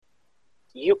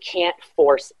you can't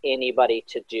force anybody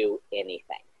to do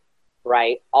anything,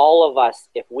 right? All of us,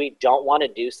 if we don't want to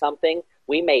do something,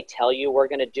 we may tell you we're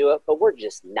going to do it, but we're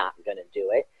just not going to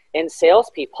do it. And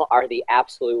salespeople are the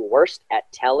absolute worst at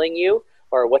telling you,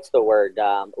 or what's the word,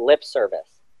 lip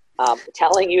service,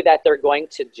 telling you that they're going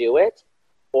to do it,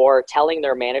 or telling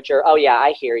their manager, oh yeah,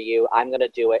 I hear you, I'm going to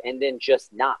do it, and then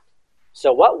just not.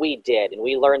 So what we did, and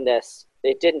we learned this,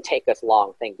 it didn't take us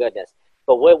long, thank goodness,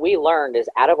 but what we learned is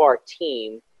out of our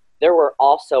team, there were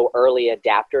also early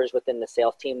adapters within the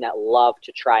sales team that love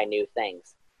to try new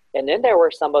things. And then there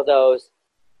were some of those,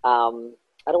 I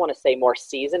don't want to say more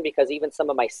seasoned, because even some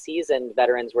of my seasoned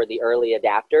veterans were the early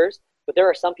adapters, but there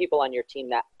are some people on your team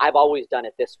that I've always done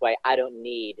it this way. I don't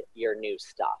need your new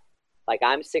stuff. Like,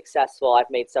 I'm successful. I've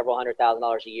made several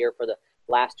 $100,000 a year for the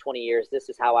last 20 years. This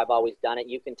is how I've always done it.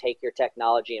 You can take your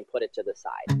technology and put it to the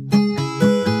side.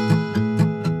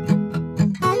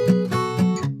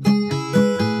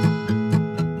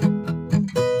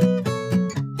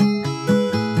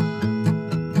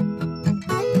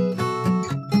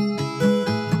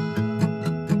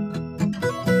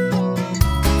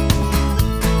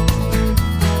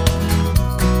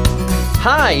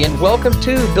 Hi, and welcome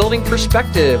to Building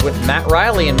Perspective with Matt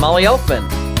Riley and Molly Elfman.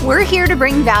 We're here to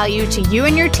bring value to you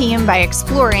and your team by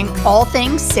exploring all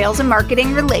things sales and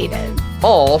marketing related.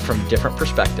 All from different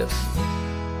perspectives.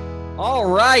 All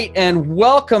right, and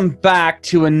welcome back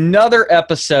to another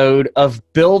episode of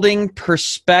Building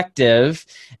Perspective.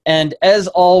 And as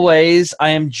always, I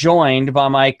am joined by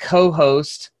my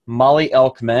co-host, Molly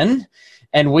Elkman.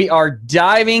 And we are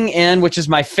diving in, which is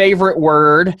my favorite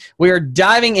word. We are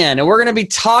diving in, and we're going to be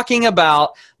talking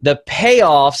about the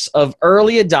payoffs of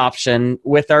early adoption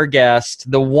with our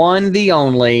guest, the one, the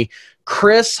only,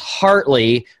 Chris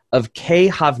Hartley of K.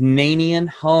 Hovnanian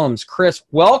Homes. Chris,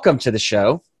 welcome to the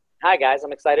show. Hi, guys.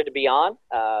 I'm excited to be on.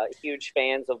 Huge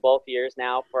fans of both years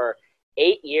now for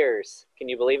 8 years. Can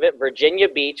you believe it? Virginia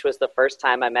Beach was the first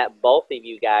time I met both of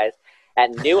you guys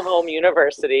at New Home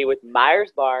University with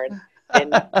Myers Barnes.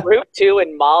 And Group 2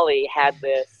 and Molly had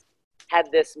this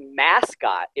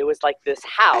mascot. It was like this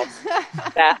house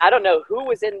that I don't know who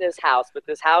was in this house, but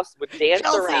this house would dance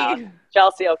around.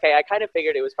 Chelsea, okay, I kind of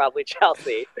figured it was probably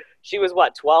Chelsea. She was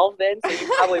what, 12 then? So you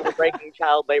probably were breaking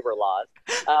child labor laws.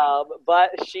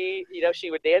 But she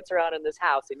would dance around in this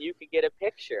house, and you could get a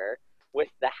picture with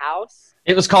the house.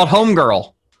 It was called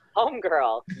Homegirl.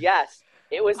 Homegirl, yes.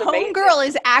 It was amazing. Homegirl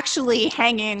is actually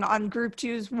hanging on Group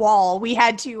 2's wall. We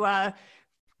had to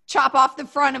chop off the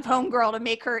front of Homegirl to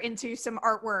make her into some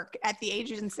artwork at the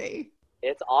agency.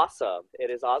 It's awesome.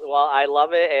 It is awesome. Well, I love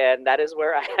it, and that is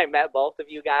where I met both of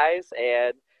you guys,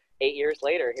 and 8 years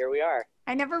later, here we are.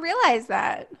 I never realized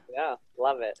that. Yeah,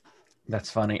 love it.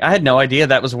 That's funny. I had no idea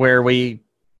that was where we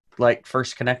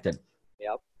first connected.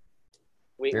 Yep.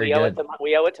 We owe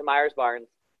it to Myers Barnes.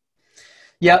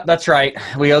 Yeah, that's right.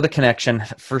 We owe the connection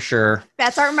for sure.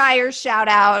 That's our Myers shout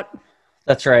out.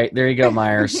 That's right. There you go,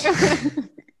 Myers.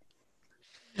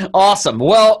 Awesome.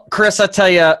 Well, Chris, I tell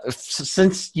you,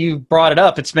 since you brought it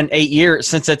up, it's been 8 years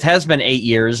since it has been 8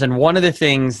 years. And one of the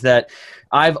things that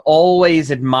I've always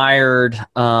admired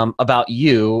about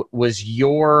you was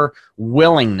your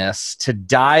willingness to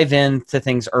dive into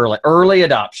things early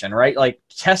adoption, right? Like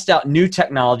test out new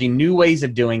technology, new ways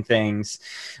of doing things,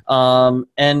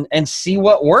 and see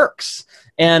what works.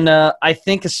 And I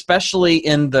think especially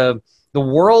in the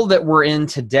world that we're in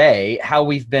today, how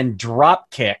we've been drop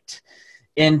kicked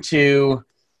into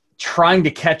trying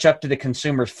to catch up to the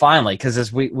consumers finally, because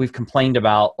as we've complained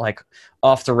about, like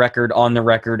off the record, on the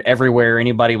record, everywhere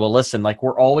anybody will listen, like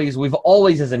we've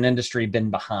always as an industry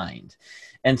been behind.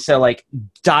 And so like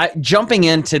jumping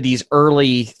into these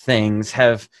early things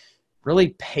have really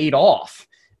paid off.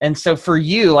 And so for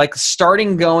you, like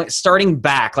starting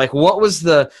back, like what was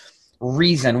the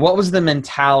reason, what was the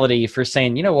mentality for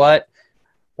saying, you know what,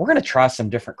 we're going to try some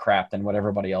different crap than what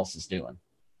everybody else is doing?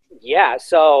 Yeah.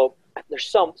 So there's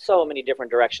so many different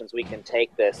directions we can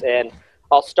take this. And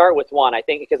I'll start with one, I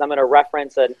think, because I'm going to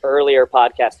reference an earlier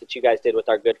podcast that you guys did with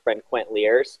our good friend Quint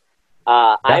Lears.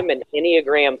 Yeah. I'm an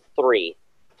Enneagram 3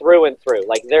 through and through.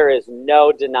 Like there is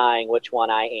no denying which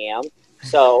one I am.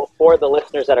 So for the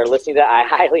listeners that are listening to that, I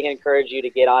highly encourage you to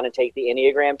get on and take the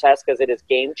Enneagram test because it is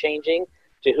game changing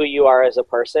to who you are as a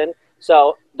person.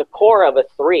 So the core of a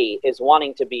 3 is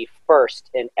wanting to be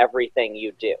first in everything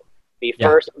you do. Be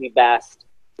first, be best,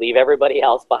 leave everybody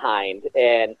else behind.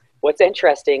 And what's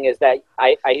interesting is that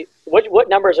what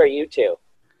numbers are you two?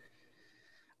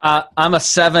 I'm a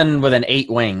 7 with an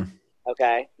 8 wing.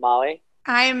 Okay. Molly?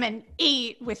 I'm an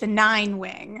 8 with a 9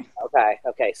 wing.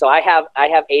 Okay. So I have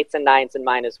 8s and 9s in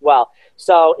mine as well.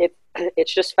 So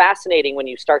it's just fascinating when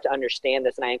you start to understand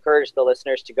this. And I encourage the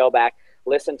listeners to go back,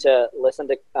 listen to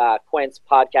Quint's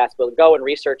podcast, but go and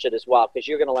research it as well, because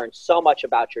you're going to learn so much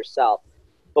about yourself.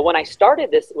 But when I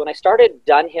started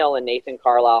Dunhill and Nathan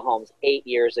Carlisle Homes 8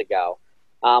 years ago,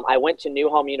 I went to New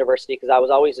Home University because I was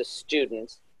always a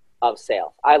student of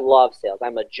sales. I love sales.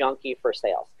 I'm a junkie for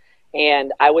sales.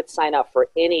 And I would sign up for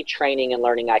any training and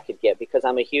learning I could get, because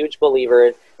I'm a huge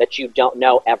believer that you don't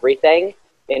know everything.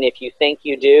 And if you think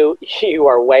you do, you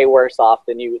are way worse off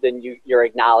than you're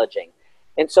acknowledging.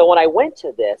 And so when I went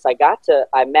to this,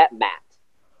 I met Matt.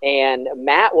 And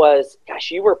Matt was, gosh,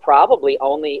 you were probably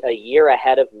only a year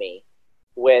ahead of me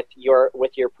with your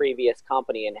previous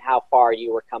company and how far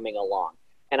you were coming along.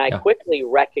 And I quickly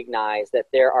recognized that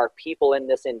there are people in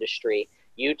this industry,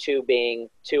 you two being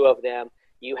two of them.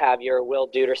 You have your Will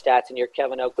Duderstats and your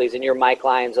Kevin Oakleys and your Mike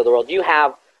Lyons of the world. You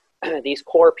have these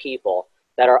core people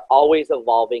that are always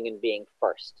evolving and being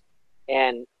first.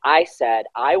 And I said,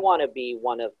 I want to be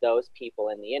one of those people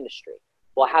in the industry.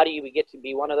 Well, how do you get to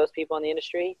be one of those people in the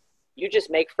industry? You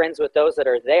just make friends with those that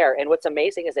are there. And what's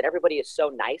amazing is that everybody is so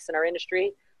nice in our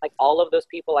industry. Like all of those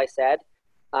people I said,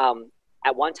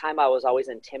 at one time I was always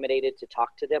intimidated to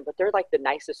talk to them, but they're like the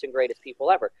nicest and greatest people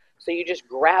ever. So you just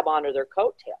grab onto their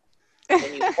coattails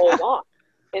and you hold on.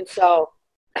 And so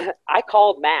I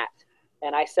called Matt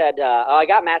and I said, I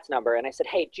got Matt's number, and I said,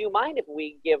 hey, do you mind if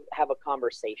we have a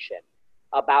conversation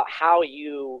about how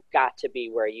you got to be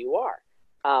where you are?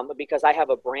 Because I have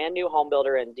a brand new home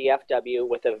builder in DFW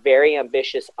with a very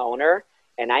ambitious owner,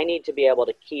 and I need to be able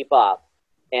to keep up.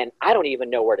 And I don't even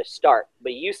know where to start,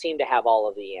 but you seem to have all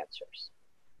of the answers.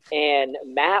 And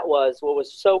what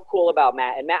was so cool about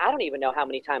Matt, and Matt, I don't even know how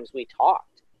many times we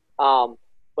talked,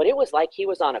 but it was like he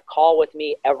was on a call with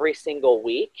me every single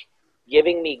week,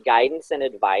 giving me guidance and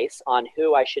advice on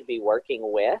who I should be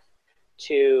working with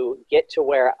to get to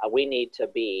where we need to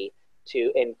be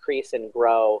to increase and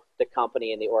grow the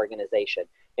company and the organization.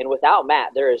 And without Matt,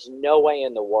 there is no way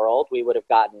in the world we would have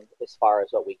gotten as far as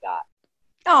what we got.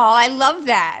 Oh, I love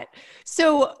that.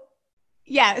 So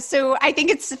I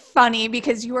think it's funny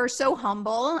because you are so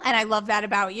humble, and I love that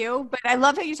about you. But I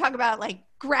love how you talk about like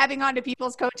grabbing onto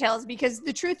people's coattails, because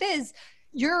the truth is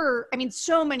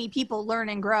so many people learn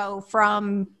and grow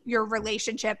from your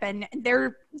relationship, and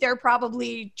they're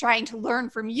probably trying to learn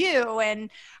from you.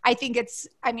 And I think it's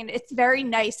very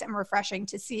nice and refreshing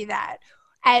to see that.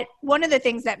 One of the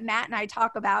things that Matt and I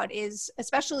talk about is,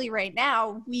 especially right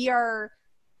now,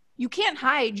 you can't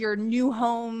hide your new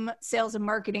home sales and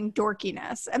marketing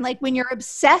dorkiness. And like when you're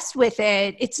obsessed with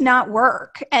it, it's not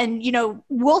work. And,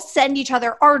 we'll send each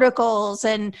other articles.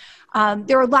 And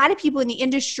there are a lot of people in the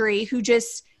industry who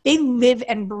they live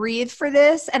and breathe for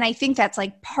this. And I think that's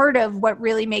like part of what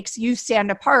really makes you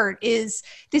stand apart is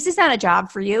this is not a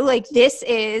job for you. Like this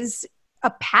is a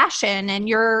passion, and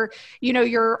you're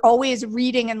always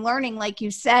reading and learning, like you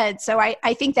said. So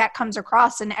I think that comes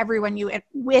across in everyone you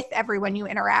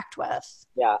interact with.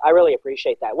 Yeah, I really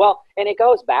appreciate that. Well, and it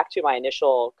goes back to my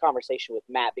initial conversation with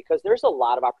Matt, because there's a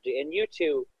lot of opportunity, and you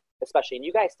two especially, and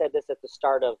you guys said this at the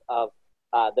start of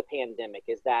the pandemic,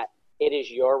 is that it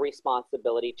is your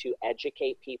responsibility to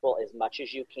educate people as much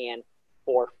as you can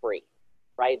for free,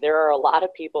 right? There are a lot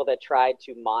of people that tried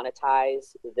to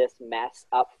monetize this mess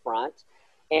up front.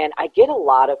 And I get a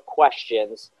lot of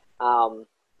questions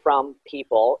from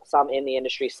people, some in the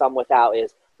industry, some without,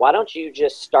 is why don't you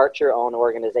just start your own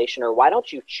organization, or why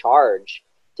don't you charge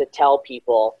to tell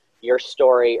people your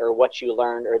story or what you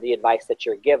learned or the advice that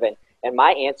you're given? And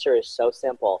my answer is so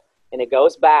simple. And it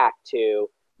goes back to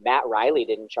Matt Riley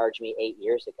didn't charge me 8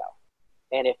 years ago.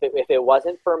 And if it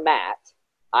wasn't for Matt,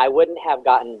 I wouldn't have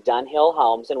gotten Dunhill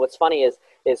Homes. And what's funny is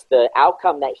the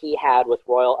outcome that he had with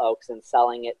Royal Oaks and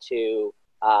selling it to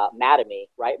Mattamy,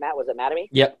 right, Matt? Was it Mattamy?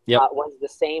 Yep. Was the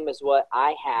same as what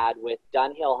I had with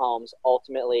Dunhill Homes,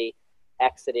 ultimately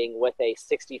exiting with a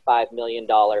 $65 million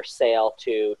sale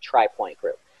to TriPoint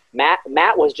Group.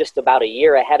 Matt was just about a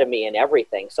year ahead of me in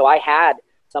everything. So I had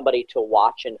somebody to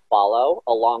watch and follow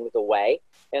along the way.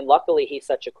 And luckily, he's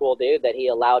such a cool dude that he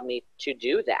allowed me to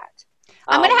do that.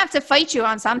 I'm going to have to fight you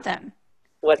on something.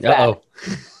 What's Uh-oh.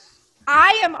 that?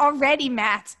 I am already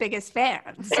Matt's biggest fan.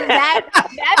 So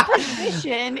that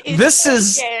position is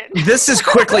this is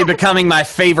quickly becoming my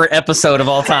favorite episode of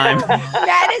all time.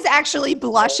 Matt is actually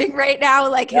blushing right now.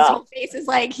 Like his whole face is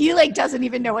like he doesn't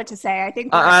even know what to say. I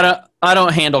think I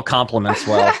don't handle compliments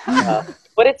well.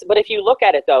 But if you look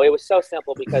at it though, it was so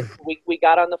simple because we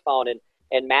got on the phone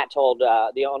and Matt told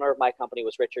the owner of my company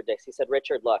was Richard Dix. He said,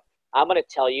 Richard, look, I'm going to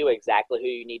tell you exactly who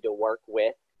you need to work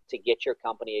with to get your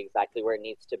company exactly where it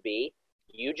needs to be.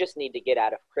 You just need to get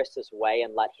out of Chris's way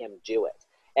and let him do it.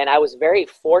 And I was very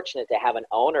fortunate to have an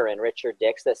owner in Richard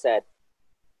Dix that said,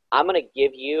 I'm going to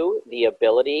give you the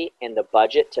ability and the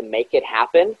budget to make it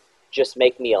happen. Just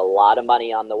make me a lot of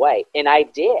money on the way. And I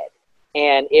did.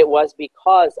 And it was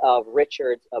because of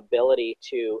Richard's ability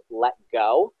to let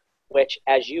go, which,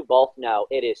 as you both know,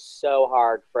 it is so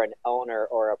hard for an owner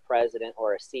or a president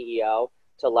or a CEO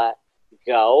to let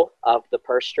go of the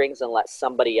purse strings and let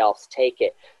somebody else take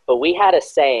it. But we had a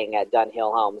saying at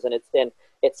Dunhill Homes, and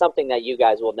it's something that you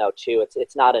guys will know too.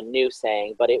 It's not a new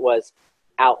saying, but it was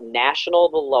out national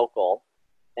the local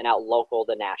and out local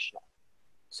the national.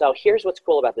 So here's what's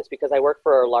cool about this, because I work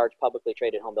for a large publicly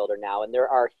traded home builder now, and there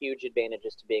are huge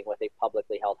advantages to being with a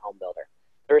publicly held home builder.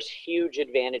 There's huge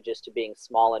advantages to being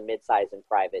small and mid-size and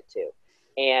private too.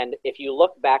 And if you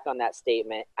look back on that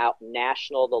statement, out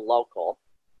national the local,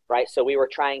 right? So we were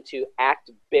trying to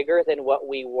act bigger than what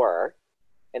we were,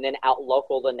 and then out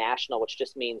local the national, which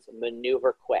just means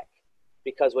maneuver quick.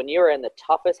 Because when you're in the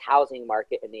toughest housing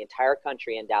market in the entire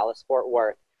country in Dallas-Fort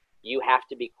Worth, you have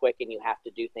to be quick and you have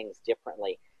to do things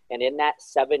differently. And in that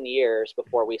 7 years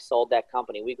before we sold that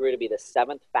company, we grew to be the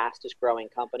 7th fastest growing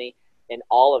company in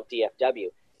all of DFW.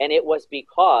 And it was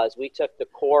because we took the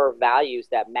core values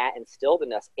that Matt instilled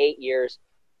in us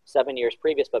 7 years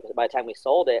previous, but by the time we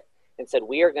sold it, and said,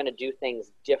 we are going to do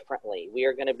things differently. We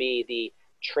are going to be the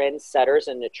trendsetters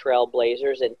and the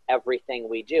trailblazers in everything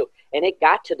we do. And it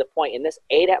got to the point, and this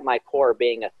 8 at my core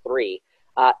being a 3,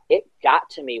 it got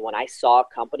to me when I saw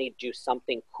a company do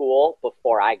something cool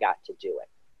before I got to do it.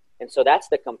 And so that's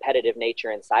the competitive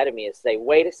nature inside of me, is say,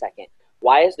 wait a second,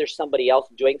 why is there somebody else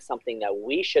doing something that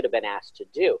we should have been asked to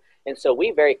do? And so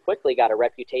we very quickly got a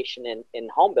reputation in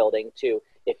home building to,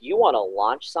 if you want to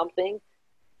launch something,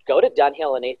 go to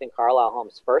Dunhill and Nathan Carlisle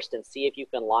Homes first and see if you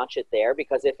can launch it there,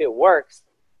 because if it works,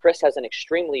 Chris has an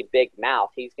extremely big mouth.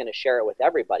 He's going to share it with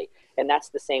everybody. And that's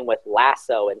the same with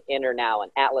Lasso and InterNow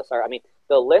and Atlas. I mean,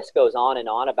 the list goes on and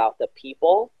on about the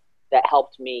people that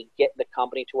helped me get the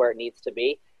company to where it needs to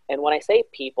be. And when I say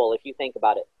people, if you think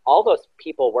about it, all those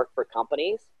people work for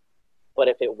companies, but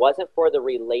if it wasn't for the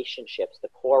relationships, the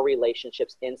core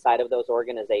relationships inside of those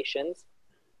organizations,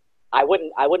 I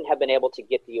wouldn't have been able to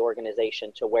get the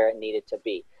organization to where it needed to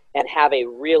be and have a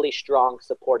really strong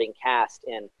supporting cast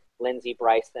in Lindsay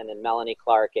Bryson and Melanie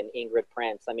Clark and Ingrid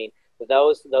Prince. I mean,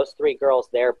 those 3 girls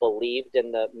there believed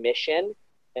in the mission,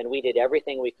 and we did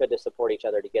everything we could to support each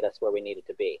other to get us where we needed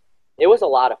to be. It was a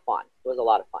lot of fun.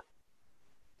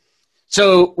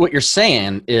 So what you're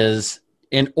saying is,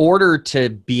 in order to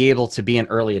be able to be an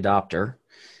early adopter,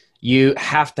 you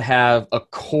have to have a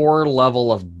core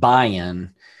level of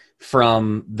buy-in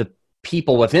from the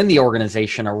people within the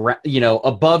organization,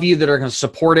 above you, that are going to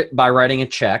support it by writing a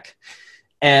check,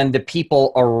 and the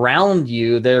people around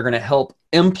you that are going to help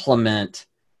implement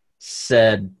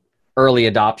said early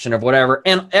adoption of whatever.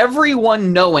 And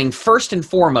everyone knowing first and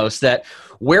foremost that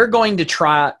we're going to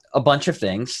try a bunch of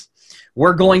things.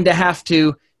 We're going to have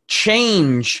to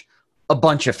change a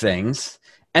bunch of things.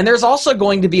 And there's also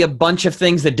going to be a bunch of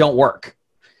things that don't work.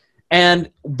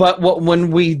 But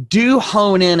when we do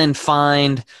hone in and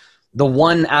find the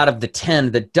 1 out of the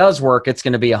 10 that does work, it's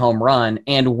going to be a home run,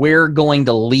 and we're going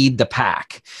to lead the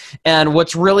pack. And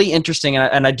what's really interesting,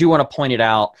 and I do want to point it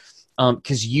out,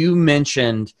 because you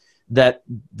mentioned that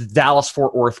the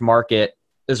Dallas-Fort Worth market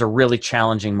is a really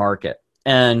challenging market.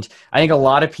 And I think a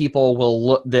lot of people will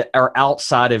look that are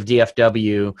outside of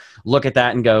DFW, look at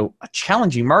that and go, a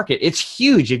challenging market. It's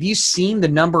huge. Have you seen the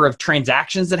number of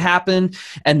transactions that happen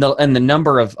and the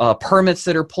number of permits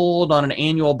that are pulled on an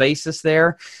annual basis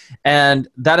there? And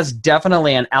that is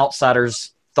definitely an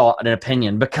outsider's thought and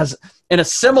opinion, because in a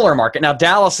similar market, now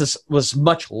Dallas was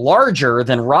much larger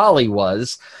than Raleigh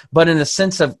was, but in the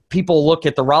sense of people look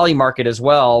at the Raleigh market as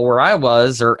well, where I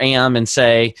was or am, and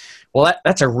say, well,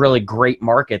 that's a really great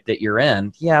market that you're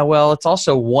in. Yeah, well, it's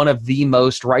also one of the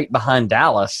most, right behind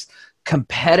Dallas,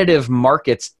 competitive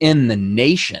markets in the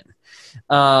nation.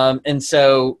 And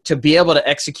so to be able to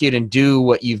execute and do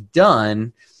what you've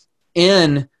done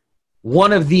in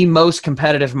one of the most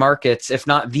competitive markets, if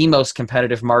not the most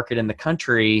competitive market in the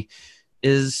country,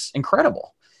 is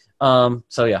incredible.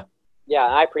 So, yeah. Yeah,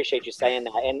 I appreciate you saying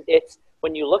that. And it's,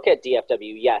 when you look at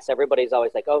DFW, yes, everybody's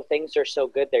always like, oh, things are so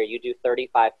good there. You do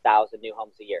 35,000 new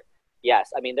homes a year.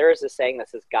 Yes. I mean, there is a saying that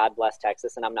says, God bless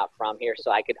Texas, and I'm not from here,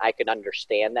 so I could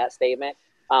understand that statement.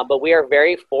 But we are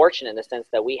very fortunate in the sense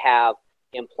that we have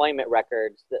employment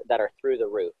records that are through the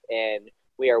roof. And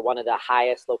we are one of the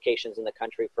highest locations in the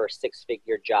country for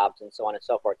 6-figure jobs and so on and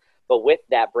so forth. But with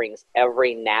that brings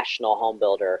every national home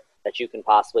builder that you can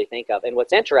possibly think of. And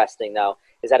what's interesting, though,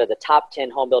 is that of the top 10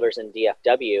 home builders in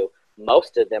DFW,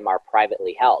 most of them are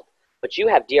privately held. But you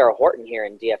have D.R. Horton here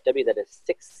in DFW that does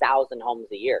 6,000 homes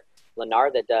a year.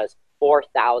 Lennar that does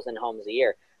 4,000 homes a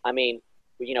year. I mean,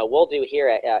 you know, we'll do here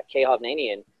at K.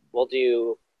 Hovnanian, we'll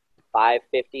do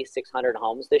 550, 600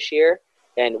 homes this year,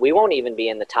 and we won't even be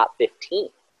in the top 15.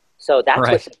 So that's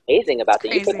Right. what's amazing about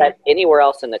that. You put that anywhere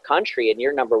else in the country and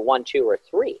you're number 1, 2, or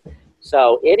 3.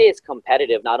 So it is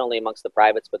competitive, not only amongst the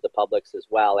privates, but the publics as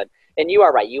well. And you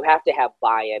are right. You have to have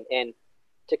buy-in. And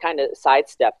to kind of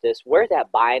sidestep this, where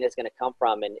that buy-in is going to come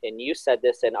from, and you said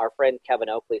this, and our friend Kevin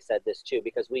Oakley said this too,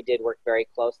 because we did work very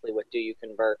closely with Do You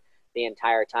Convert the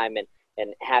entire time.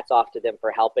 And hats off to them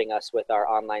for helping us with our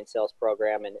online sales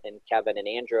program, and Kevin and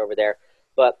Andrew over there.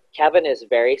 But Kevin is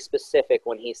very specific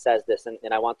when he says this,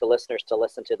 and I want the listeners to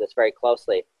listen to this very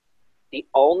closely. The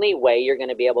only way you're going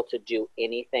to be able to do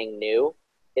anything new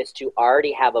is to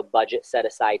already have a budget set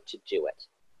aside to do it.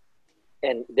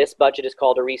 And this budget is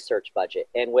called a research budget.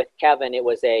 And with Kevin, it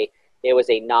was a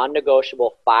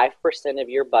non-negotiable 5% of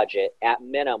your budget at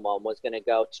minimum was going to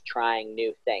go to trying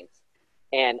new things.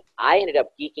 And I ended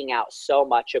up geeking out so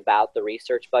much about the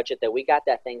research budget that we got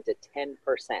that thing to 10%.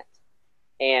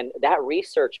 And that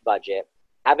research budget,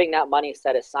 having that money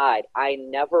set aside, I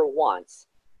never once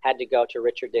had to go to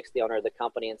Richard Dix, the owner of the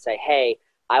company, and say, hey,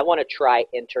 I want to try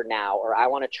InterNow, or I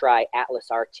want to try Atlas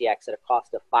RTX at a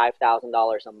cost of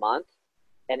 $5,000 a month,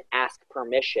 and ask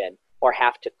permission or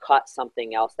have to cut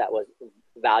something else that was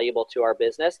valuable to our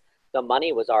business. The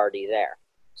money was already there.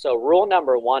 So rule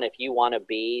number 1, if you want to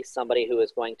be somebody who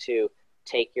is going to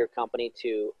take your company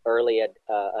to early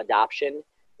adoption,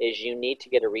 is you need to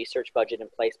get a research budget in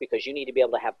place, because you need to be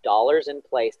able to have dollars in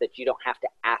place that you don't have to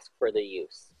ask for the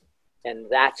use. And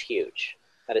that's huge.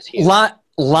 That is huge.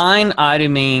 Line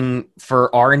iteming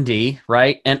for R&D,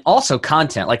 right? And also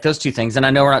content, like those two things. And I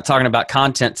know we're not talking about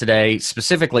content today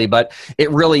specifically, but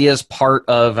it really is part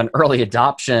of an early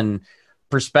adoption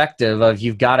perspective of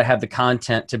you've got to have the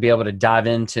content to be able to dive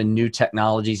into new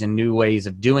technologies and new ways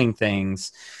of doing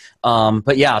things.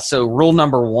 But yeah, so rule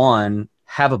number 1,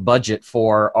 have a budget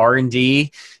for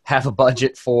R&D, have a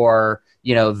budget for,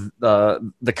 you know,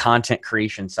 the content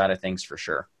creation side of things for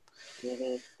sure.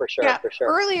 Mm-hmm. For sure, yeah. For sure.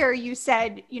 Earlier you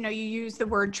said, you know, you used the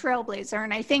word trailblazer.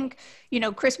 And I think, you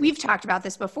know, Chris, we've talked about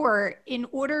this before. In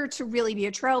order to really be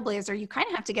a trailblazer, you kind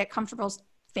of have to get comfortable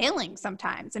failing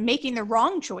sometimes and making the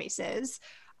wrong choices.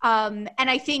 And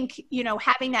I think, you know,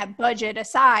 having that budget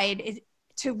aside is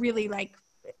to really, like,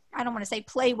 I don't want to say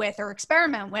play with or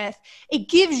experiment with, it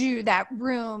gives you that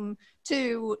room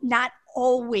to not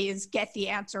always get the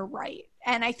answer right.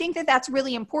 And I think that that's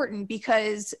really important,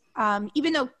 because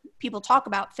even though people talk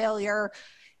about failure,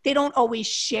 they don't always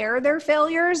share their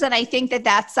failures. And I think that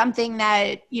that's something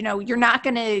that, you know, you're not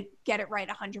going to get it right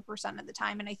 100% of the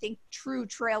time. And I think true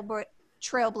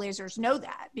trailblazers know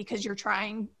that, because you're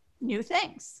trying new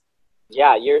things.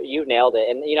 Yeah, you nailed it.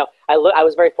 And, you know, I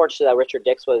was very fortunate that Richard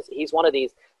Dix he's one of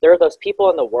these, there are those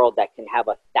people in the world that can have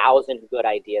 1,000 good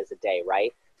ideas a day,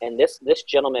 right? And this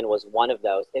gentleman was one of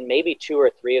those. And maybe 2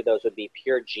 or 3 of those would be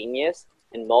pure genius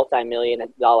and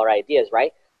multi-million-dollar ideas,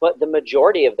 right? But the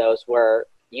majority of those were,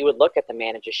 you would look at the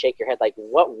man and just shake your head like,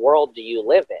 what world do you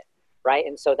live in, right?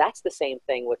 And so that's the same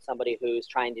thing with somebody who's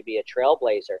trying to be a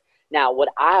trailblazer. Now, what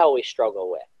I always struggle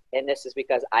with, and this is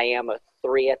because I am a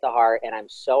 3 at the heart and I'm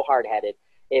so hard-headed,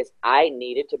 is I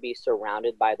needed to be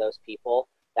surrounded by those people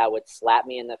that would slap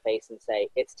me in the face and say,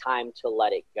 it's time to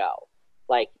let it go.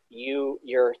 Like,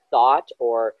 your thought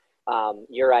or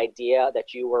your idea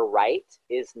that you were right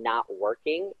is not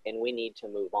working, and we need to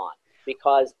move on.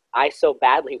 Because I so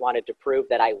badly wanted to prove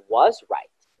that I was right.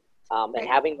 And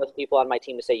having those people on my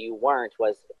team to say you weren't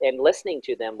and listening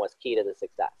to them was key to the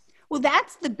success. Well,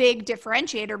 that's the big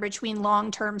differentiator between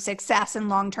long-term success and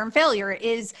long-term failure,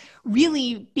 is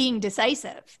really being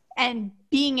decisive and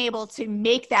being able to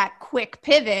make that quick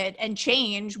pivot and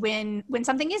change when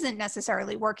something isn't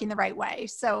necessarily working the right way.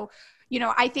 So, you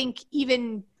know, I think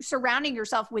even surrounding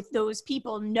yourself with those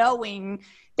people, knowing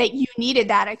that you needed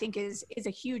that, I think is a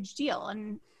huge deal.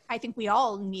 And I think we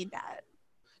all need that.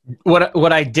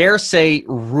 What I dare say,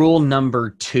 rule number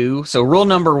 2. So rule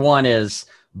number 1 is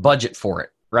budget for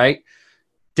it, right?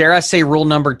 Dare I say rule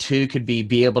number 2 could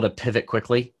be able to pivot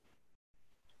quickly?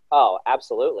 Oh,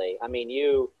 absolutely. I mean,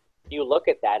 you look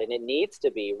at that, and it needs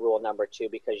to be rule number 2,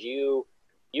 because you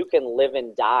can live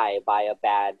and die by a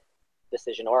bad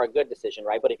decision or a good decision,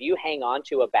 right? But if you hang on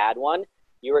to a bad one,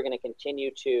 you are going to continue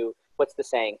to, what's the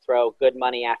saying, throw good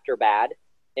money after bad.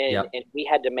 And we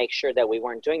had to make sure that we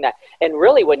weren't doing that. And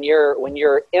really, when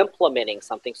you're implementing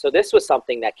something, so this was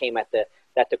something that came at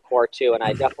the core too, and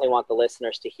I definitely want the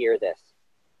listeners to hear this.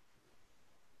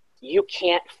 You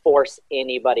can't force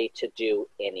anybody to do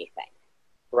anything.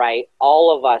 right?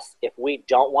 All of us, if we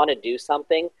don't want to do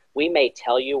something, we may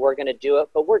tell you we're going to do it,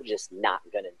 but we're just not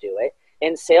going to do it.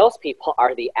 And salespeople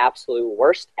are the absolute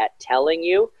worst at telling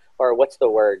you, or what's the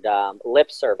word,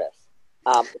 lip service,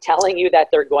 telling you that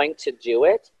they're going to do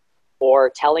it,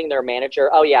 or telling their manager,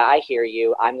 oh yeah, I hear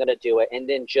you, I'm going to do it, and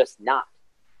then just not.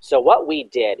 So what we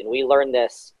did, and we learned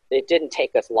this, it didn't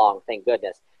take us long, thank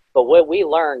goodness, but what we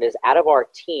learned is out of our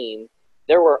team,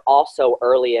 there were also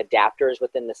early adapters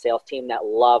within the sales team that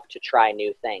love to try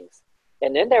new things.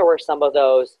 And then there were some of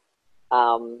those,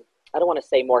 I don't want to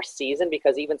say more seasoned,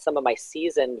 because even some of my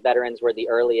seasoned veterans were the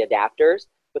early adapters,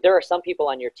 but there are some people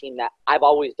on your team that I've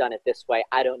always done it this way.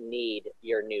 I don't need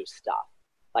your new stuff.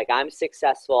 Like, I'm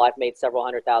successful. I've made several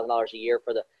 $100,000 a year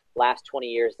for the last 20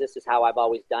 years. This is how I've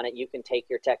always done it. You can take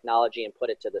your technology and put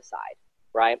it to the side,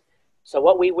 right? So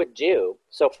what we would do,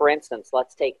 so for instance,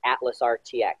 let's take Atlas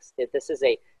RTX. This is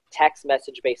a text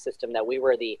message-based system that we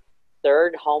were the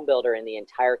third home builder in the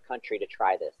entire country to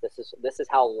try this. This is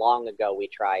how long ago we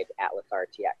tried Atlas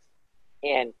RTX.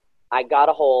 And I got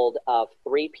a hold of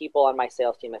 3 people on my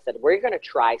sales team. I said, we're going to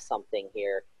try something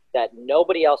here that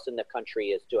nobody else in the country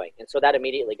is doing. And so that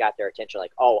immediately got their attention,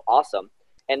 like, oh, awesome.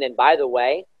 And then, by the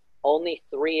way, only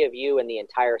 3 of you in the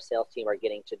entire sales team are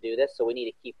getting to do this, so we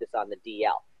need to keep this on the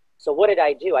DL. So what did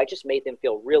I do? I just made them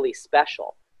feel really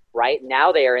special, right?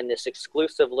 Now they are in this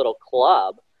exclusive little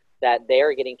club that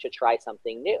they're getting to try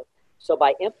something new. So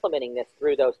by implementing this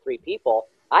through those 3 people,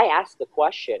 I asked the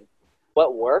question,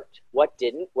 what worked, what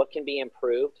didn't, what can be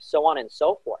improved, so on and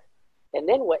so forth. And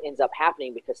then what ends up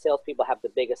happening, because salespeople have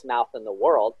the biggest mouth in the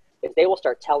world, is they will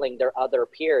start telling their other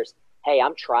peers, hey,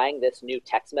 I'm trying this new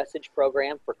text message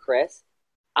program for Chris.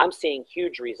 I'm seeing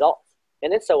huge results.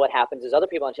 And then so what happens is other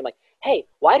people on the team are like, hey,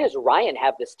 why does Ryan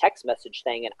have this text message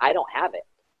thing and I don't have it?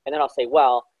 And then I'll say,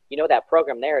 well, you know, that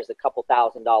program there is a couple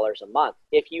 $1,000s a month.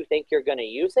 If you think you're going to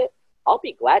use it, I'll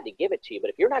be glad to give it to you. But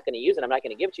if you're not going to use it, I'm not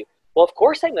going to give it to you. Well, of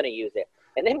course I'm going to use it.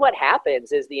 And then what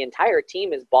happens is the entire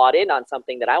team is bought in on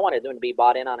something that I wanted them to be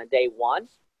bought in on day one.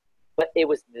 But it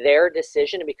was their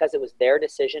decision. And because it was their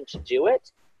decision to do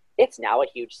it, it's now a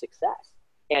huge success.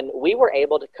 And we were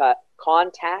able to cut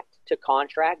contact to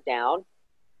contract down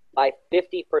by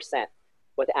 50%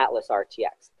 with Atlas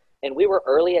RTX. And we were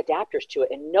early adapters to it.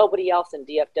 And nobody else in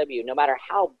DFW, no matter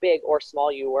how big or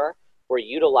small you were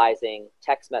utilizing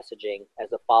text messaging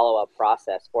as a follow-up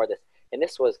process for this. And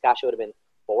this was, gosh, it would have been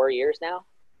 4 years now.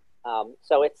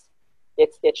 So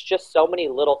it's just so many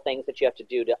little things that you have to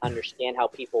do to understand how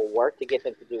people work to get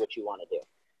them to do what you want to do.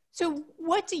 So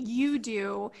what do you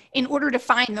do in order to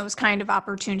find those kind of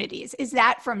opportunities? Is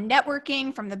that from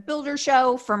networking, from the Builder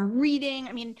Show, from reading?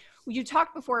 I mean, you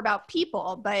talked before about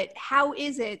people, but how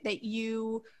is it that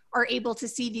you are able to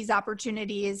see these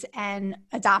opportunities and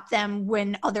adopt them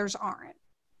when others aren't?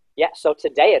 Yeah, so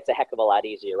today it's a heck of a lot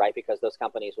easier, right? Because those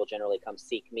companies will generally come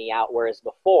seek me out. Whereas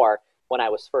before, when I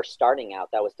was first starting out,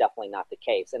 that was definitely not the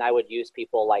case. And I would use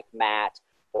people like Matt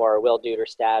or Will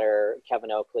Duderstadt or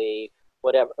Kevin Oakley,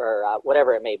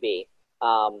 whatever it may be,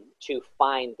 to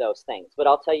find those things. But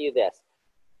I'll tell you this,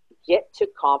 get to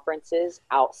conferences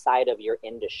outside of your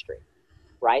industry,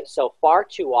 right? So far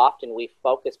too often we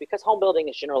focus, because home building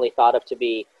is generally thought of to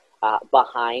be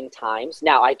behind times.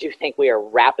 Now, I do think we are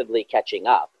rapidly catching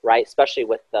up, right? Especially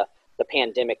with the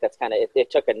pandemic. That's kind of, it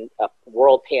took a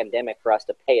world pandemic for us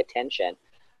to pay attention.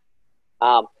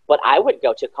 But I would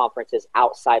go to conferences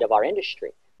outside of our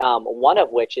industry. One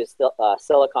of which is the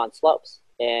Silicon Slopes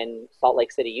in Salt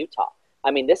Lake City, Utah. I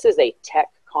mean, this is a tech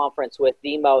conference with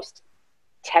the most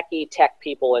techie tech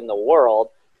people in the world,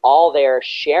 all there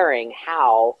sharing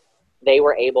how they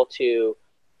were able to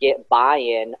get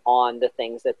buy-in on the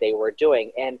things that they were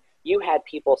doing. And you had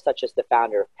people such as the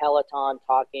founder of Peloton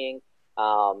talking,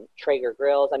 Traeger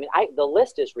Grills. I mean, the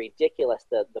list is ridiculous,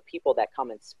 the people that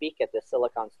come and speak at the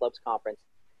Silicon Slopes conference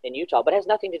in Utah, but it has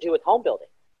nothing to do with home building.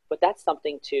 But that's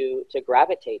something to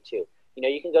gravitate to. You know,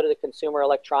 you can go to the Consumer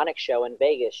Electronics Show in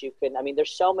Vegas. You can, I mean,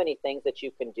 there's so many things that you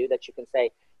can do that you can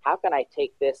say, how can I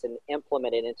take this and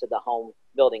implement it into the home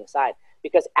building side?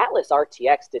 Because Atlas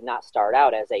RTX did not start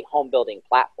out as a home building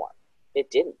platform.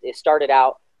 It didn't. It started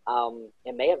out,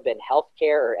 it may have been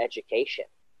healthcare or education,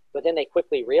 but then they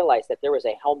quickly realized that there was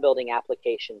a home building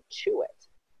application to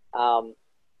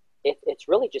it. It's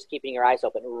really just keeping your eyes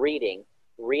open,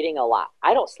 reading a lot.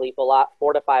 I don't sleep a lot.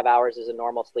 4 to 5 hours is a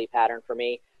normal sleep pattern for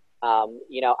me.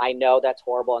 You know, I know that's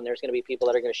horrible, and there's going to be people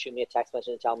that are going to shoot me a text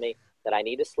message and tell me that I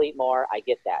need to sleep more. I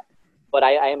get that. But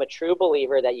I am a true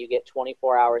believer that you get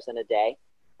 24 hours in a day.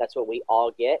 That's what we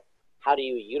all get. How do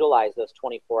you utilize those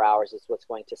 24 hours is what's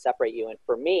going to separate you. And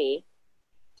for me,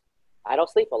 I don't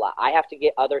sleep a lot. I have to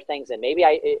get other things in. Maybe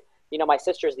You know, my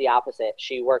sister's the opposite.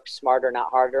 She works smarter,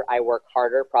 not harder. I work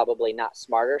harder, probably not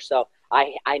smarter. So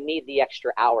I need the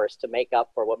extra hours to make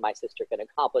up for what my sister can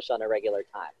accomplish on a regular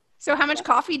time. So how much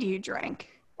coffee do you drink?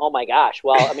 Oh my gosh.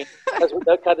 Well, I mean,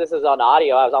 because this is on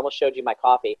audio, I was almost showed you my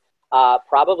coffee.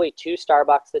 Probably 2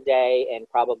 Starbucks a day and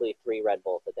probably 3 Red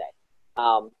Bulls a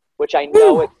day, which I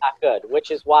know is not good,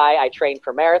 which is why I train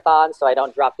for marathons so I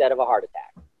don't drop dead of a heart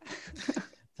attack.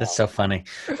 That's so funny.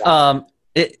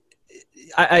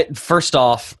 First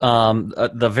off,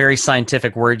 the very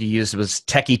scientific word you used was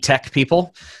techie tech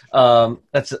people.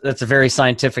 That's a very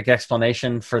scientific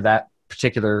explanation for that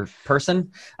particular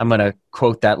person. I'm going to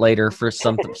quote that later for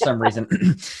some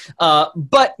reason.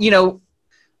 But, you know,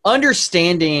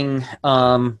 understanding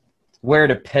where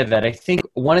to pivot, I think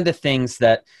one of the things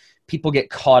that people get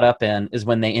caught up in is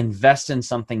when they invest in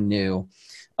something new.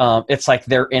 It's like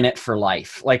they're in it for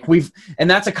life. Like and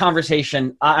that's a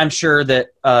conversation I'm sure that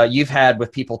you've had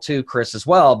with people too, Chris, as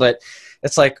well. But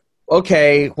it's like,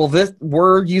 okay, well,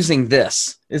 we're using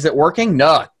this. Is it working?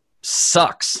 No, it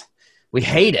sucks. We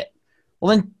hate it.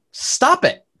 Well, then stop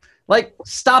it. Like,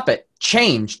 stop it.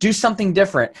 Change. Do something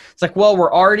different. It's like, well,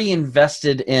 we're already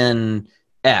invested in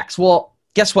X. Well,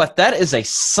 guess what? That is a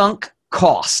sunk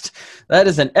cost. That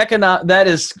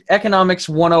is economics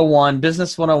 101,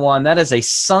 business 101. That is a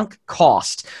sunk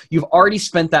cost. You've already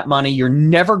spent that money. You're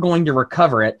never going to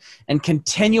recover it. And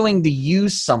continuing to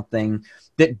use something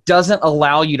that doesn't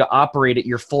allow you to operate at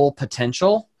your full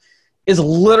potential is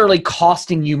literally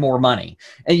costing you more money.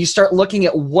 And you start looking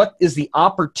at what is the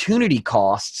opportunity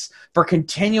costs for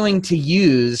continuing to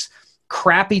use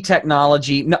crappy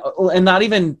technology, and not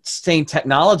even saying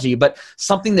technology, but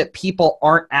something that people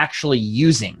aren't actually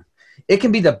using. It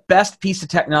can be the best piece of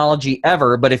technology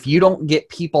ever, but if you don't get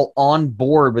people on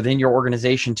board within your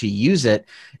organization to use it,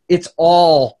 it's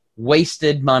all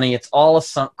wasted money. It's all a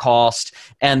sunk cost,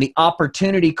 and the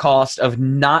opportunity cost of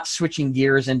not switching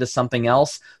gears into something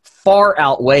else far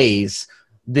outweighs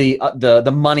the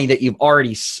money that you've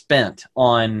already spent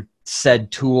on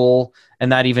said tool.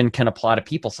 And that even can apply to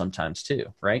people sometimes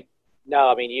too, right? No,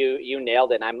 I mean, you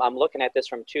nailed it. I'm looking at this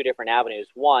from 2 different avenues.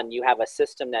 One, you have a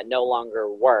system that no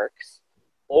longer works,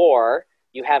 or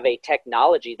you have a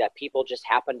technology that people just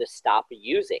happen to stop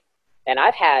using. And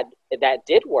I've had that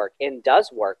did work and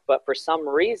does work, but for some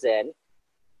reason,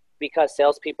 because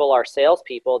salespeople are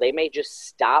salespeople, they may just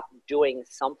stop doing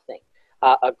something.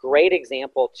 A great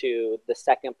example to the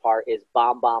second part is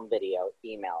BombBomb video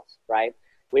emails, right?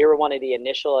 We were one of the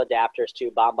initial adapters to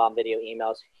BombBomb video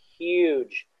emails.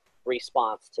 Huge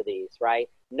response to these, right?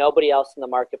 Nobody else in the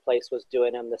marketplace was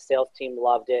doing them. The sales team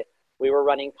loved it. We were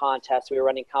running contests. We were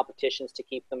running competitions to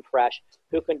keep them fresh.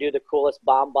 Who can do the coolest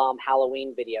BombBomb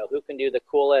Halloween video? Who can do the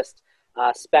coolest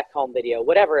spec home video?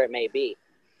 Whatever it may be.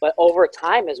 But over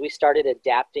time, as we started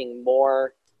adapting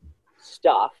more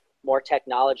stuff, more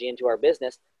technology into our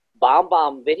business,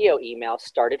 BombBomb video emails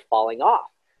started falling off.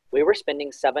 We were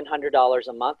spending $700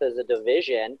 a month as a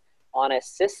division on a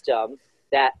system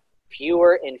that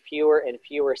fewer and fewer and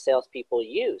fewer salespeople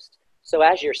used. So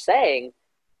as you're saying,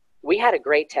 we had a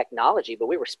great technology, but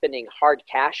we were spending hard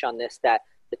cash on this that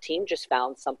the team just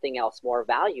found something else more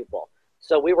valuable.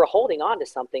 So we were holding on to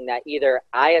something that either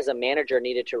I as a manager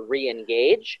needed to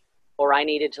re-engage, or I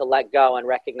needed to let go and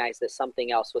recognize that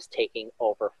something else was taking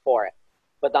over for it.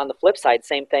 But on the flip side,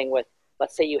 same thing with,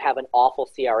 let's say you have an awful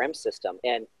CRM system,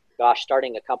 and gosh,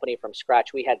 starting a company from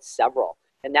scratch, we had several.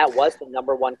 And that was the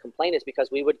number one complaint, is because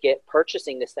we would get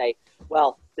purchasing to say,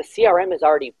 well, the CRM is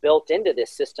already built into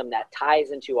this system that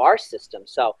ties into our system,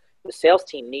 so the sales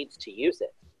team needs to use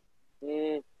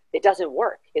it. It doesn't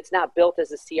work. It's not built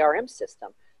as a CRM system.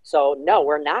 So no,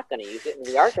 we're not going to use it, and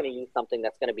we are going to use something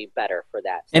that's going to be better for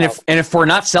that. So, and if we're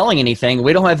not selling anything,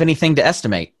 we don't have anything to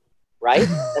estimate. Right?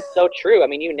 That's so true. I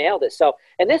mean, you nailed it. So,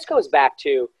 and this goes back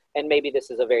to, and maybe this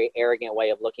is a very arrogant way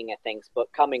of looking at things,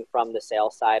 but coming from the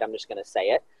sales side, I'm just going to say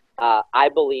it. I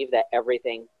believe that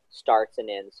everything starts and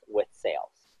ends with sales.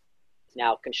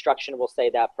 Now, construction will say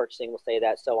that, purchasing will say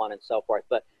that, so on and so forth.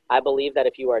 But I believe that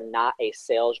if you are not a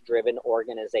sales-driven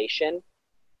organization,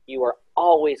 you are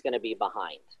always going to be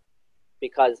behind.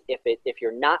 Because if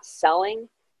you're not selling,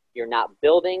 you're not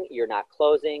building, you're not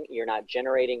closing, you're not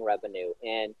generating revenue.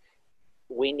 And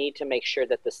we need to make sure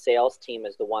that the sales team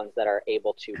is the ones that are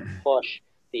able to push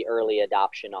the early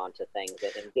adoption onto things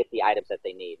and get the items that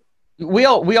they need. We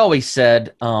always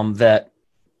said that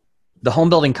the home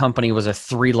building company was a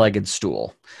three-legged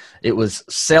stool. It was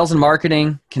sales and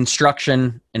marketing,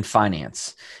 construction, and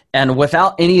finance. And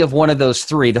without any of one of those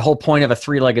three, the whole point of a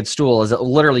three-legged stool is that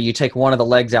literally you take one of the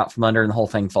legs out from under and the whole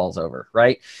thing falls over,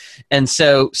 right? And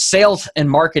so sales and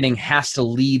marketing has to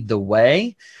lead the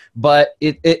way, but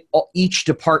each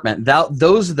department,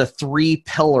 those are the three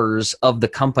pillars of the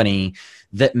company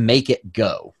that make it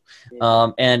go.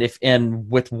 And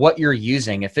with what you're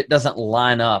using, if it doesn't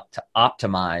line up to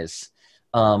optimize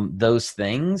those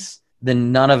things,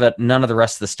 then none of the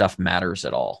rest of the stuff matters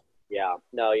at all. Yeah,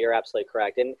 no, you're absolutely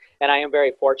correct. And I am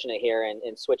very fortunate here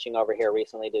in switching over here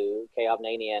recently to K.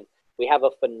 Obnanian. We have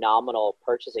a phenomenal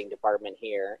purchasing department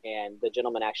here. And the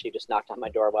gentleman actually just knocked on my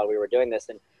door while we were doing this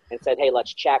and said, hey,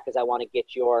 let's chat because I want to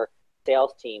get your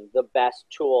sales team the best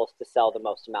tools to sell the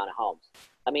most amount of homes.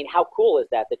 I mean, how cool is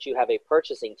that you have a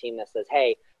purchasing team that says,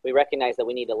 hey, we recognize that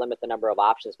we need to limit the number of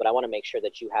options, but I want to make sure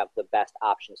that you have the best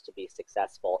options to be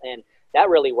successful. And that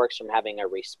really works from having a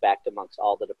respect amongst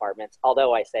all the departments.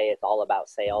 Although I say it's all about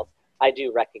sales, I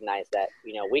do recognize that,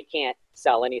 we can't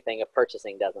sell anything if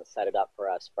purchasing doesn't set it up for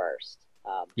us first.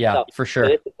 For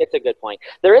sure. It's a good point.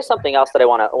 There is something else that I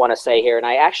want to say here, and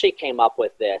I actually came up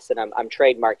with this, and I'm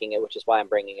trademarking it, which is why I'm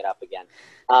bringing it up again.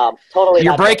 Totally.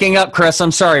 You're breaking up, Chris.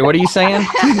 I'm sorry. What are you saying?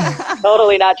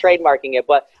 Totally not trademarking it,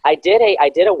 but I did a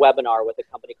webinar with a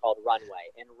company called Runway,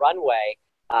 and Runway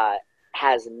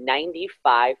has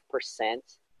 95%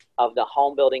 of the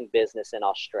home building business in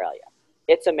Australia.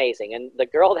 It's amazing, and the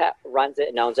girl that runs it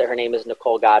and owns it, her name is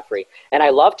Nicole Godfrey, and I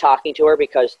love talking to her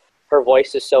because her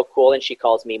voice is so cool, and she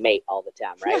calls me mate all the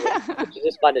time, right? It's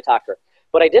just fun to talk to her.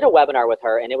 But I did a webinar with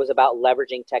her, and it was about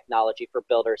leveraging technology for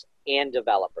builders and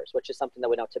developers, which is something that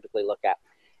we don't typically look at.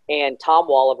 And Tom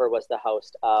Walliver was the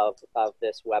host of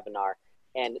this webinar.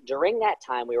 And during that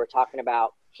time, we were talking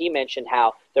about, he mentioned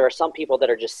how there are some people that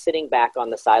are just sitting back on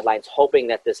the sidelines hoping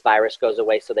that this virus goes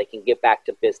away so they can get back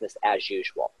to business as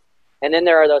usual. And then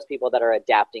there are those people that are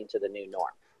adapting to the new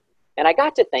norm. And I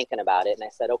got to thinking about it, and I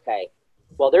said, okay,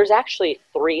 well, there's actually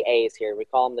 3 A's here. We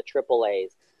call them the triple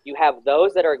A's. You have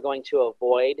those that are going to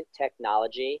avoid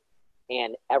technology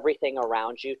and everything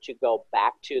around you to go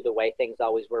back to the way things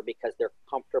always were because they're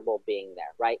comfortable being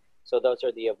there, right? So those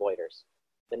are the avoiders.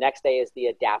 The next A is the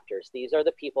adapters. These are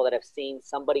the people that have seen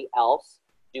somebody else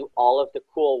do all of the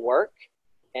cool work,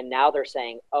 and now they're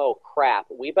saying, oh, crap,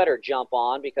 we better jump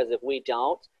on because if we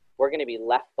don't, we're going to be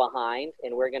left behind,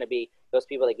 and we're going to be those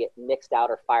people that get nixed out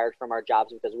or fired from our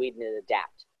jobs because we didn't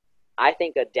adapt. I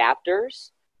think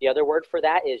adapters, the other word for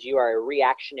that is you are a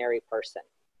reactionary person.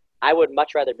 I would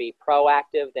much rather be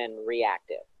proactive than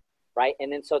reactive, right?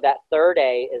 And then so that third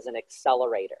A is an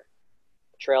accelerator,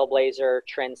 trailblazer,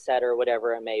 trendsetter,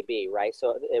 whatever it may be, right?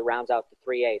 So it rounds out the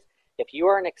 3 A's. If you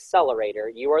are an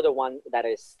accelerator, you are the one that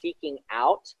is seeking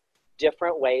out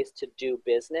different ways to do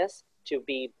business to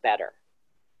be better.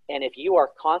 And if you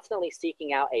are constantly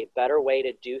seeking out a better way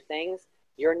to do things,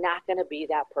 you're not going to be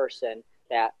that person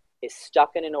that is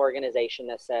stuck in an organization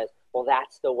that says, well,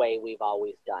 that's the way we've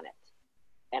always done it.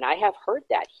 And I have heard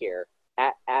that here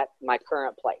at my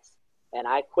current place. And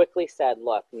I quickly said,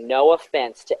 look, no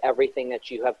offense to everything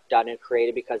that you have done and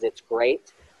created because it's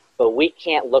great, but we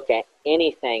can't look at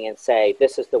anything and say,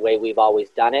 this is the way we've always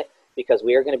done it, because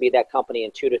we are going to be that company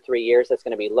in 2 to 3 years that's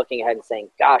going to be looking ahead and saying,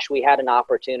 gosh, we had an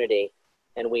opportunity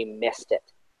and we missed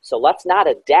it. So let's not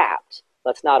adapt,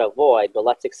 let's not avoid, but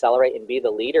let's accelerate and be the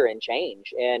leader in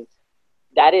change. And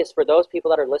that is for those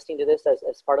people that are listening to this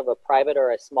as part of a private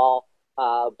or a small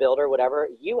builder, whatever,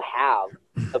 you have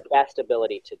the best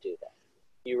ability to do that.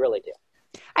 You really do.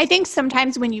 I think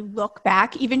sometimes when you look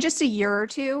back, even just a year or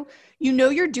two,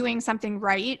 you're doing something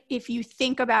right. If you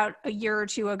think about a year or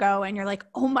two ago and you're like,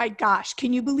 oh my gosh,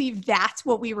 can you believe that's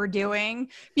what we were doing?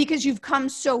 Because you've come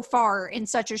so far in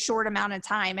such a short amount of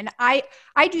time. And I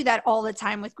do that all the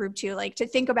time with Group 2, like to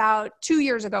think about 2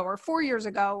 years ago or 4 years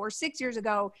ago or 6 years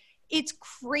ago. It's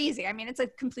crazy. I mean, it's a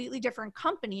completely different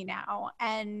company now.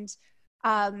 And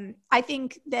I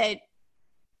think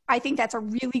that's a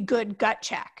really good gut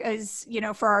check as,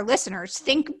 for our listeners.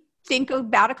 Think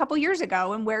about a couple years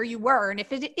ago and where you were. And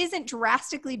if it isn't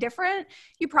drastically different,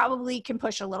 you probably can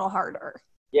push a little harder.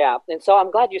 Yeah. And so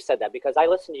I'm glad you said that because I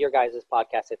listened to your guys'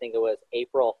 podcast. I think it was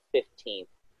April 15th.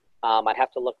 I'd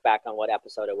have to look back on what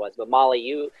episode it was. But Molly,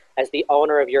 you as the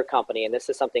owner of your company, and this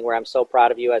is something where I'm so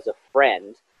proud of you as a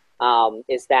friend,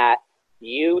 is that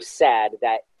you said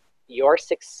that your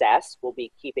success will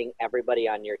be keeping everybody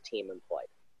on your team employed.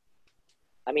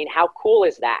 I mean, how cool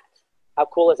is that? How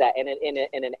cool is that? And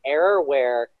in an era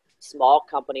where small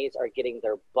companies are getting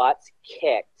their butts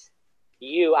kicked,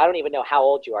 I don't even know how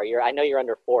old you are. I know you're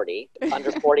under 40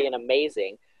 and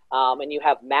amazing. and you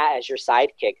have Matt as your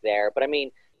sidekick there. But I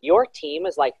mean, your team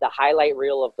is like the highlight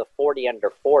reel of the 40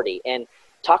 under 40. And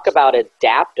talk about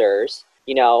adapters,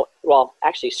 well,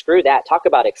 actually, screw that. Talk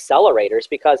about accelerators,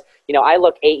 because, I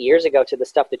look 8 years ago to the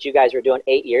stuff that you guys were doing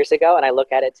 8 years ago, and I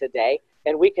look at it today,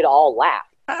 and we could all laugh.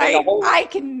 I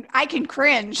can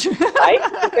cringe.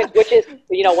 Right? Which is,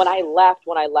 when I left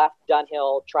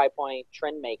Dunhill Tri-Point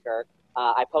Trendmaker,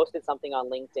 I posted something on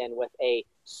LinkedIn with a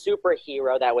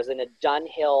superhero that was in a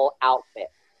Dunhill outfit.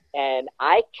 And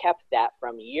I kept that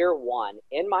from year one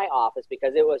in my office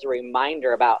because it was a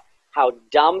reminder about how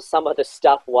dumb some of the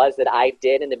stuff was that I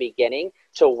did in the beginning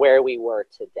to where we were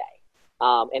today.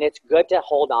 And it's good to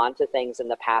hold on to things in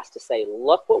the past to say,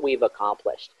 look what we've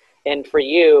accomplished. And for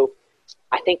you,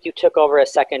 I think you took over a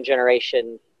second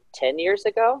generation 10 years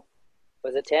ago.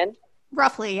 Was it 10?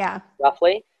 Roughly, yeah.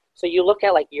 Roughly. So you look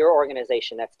at like your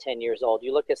organization that's 10 years old.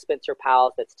 You look at Spencer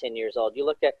Powell's that's 10 years old. You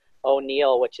look at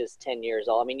O'Neill, which is 10 years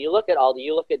old. I mean, you look at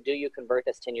Do You Convert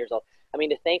that's 10 years old. I mean,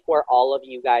 to think where all of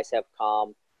you guys have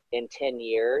come in 10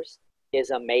 years is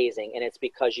amazing. And it's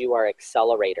because you are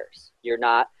accelerators. You're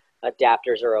not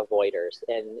adapters or avoiders.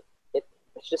 And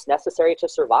it's just necessary to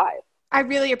survive. I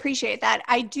really appreciate that.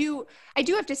 I do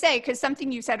have to say, because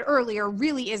something you said earlier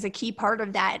really is a key part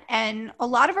of that. And a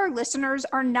lot of our listeners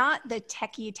are not the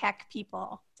techie tech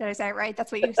people. Did I say it right?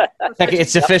 That's what you said.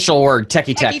 It's the official word,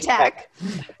 techie tech. Techie tech.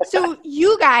 So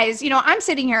you guys, I'm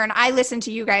sitting here and I listen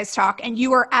to you guys talk, and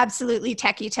you are absolutely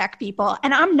techie tech people,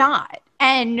 and I'm not.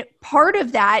 And part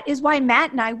of that is why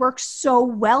Matt and I work so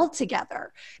well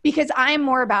together, because I'm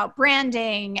more about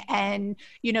branding and,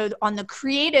 on the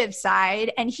creative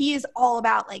side, and he is all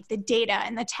about like the data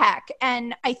and the tech.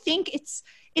 And I think it's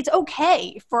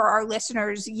okay for our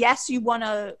listeners. Yes, you want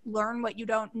to learn what you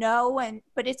don't know,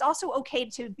 but it's also okay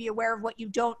to be aware of what you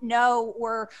don't know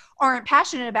or aren't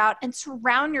passionate about, and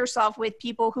surround yourself with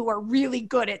people who are really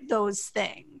good at those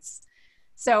things.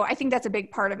 So I think that's a big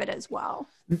part of it as well.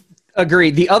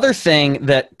 Agreed. The other thing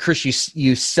that, Chris,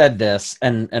 you said this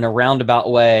in a roundabout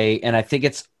way, and I think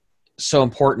it's so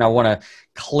important. I want to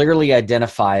clearly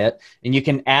identify it, and you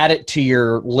can add it to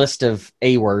your list of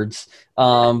A words.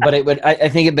 But I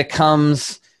think it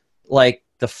becomes like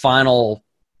the final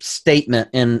statement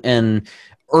in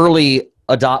early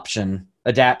adoption,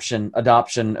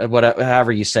 whatever,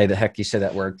 however you say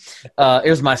that word. It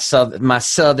was my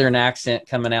southern accent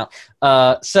coming out.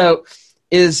 So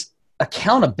is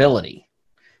accountability,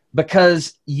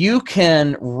 because you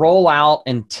can roll out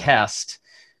and test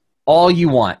all you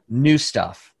want, new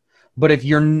stuff. But if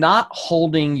you're not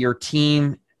holding your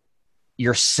team,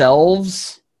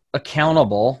 yourselves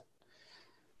accountable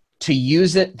to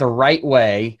use it the right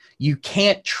way, you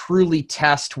can't truly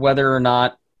test whether or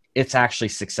not it's actually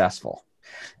successful.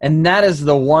 And that is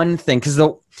the one thing, because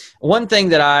the one thing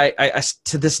that I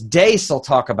to this day still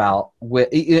talk about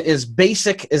is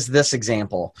basic as this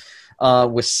example.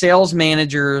 With sales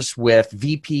managers, with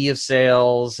VP of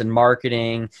sales and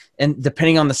marketing, and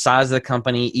depending on the size of the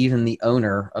company, even the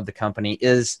owner of the company,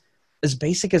 is as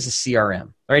basic as a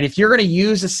CRM, right? If you're going to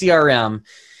use a CRM,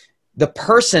 the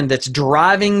person that's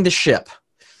driving the ship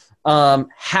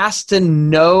has to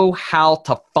know how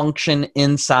to function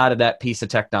inside of that piece of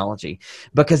technology.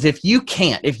 Because if you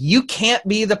can't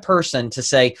be the person to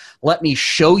say, let me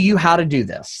show you how to do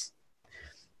this,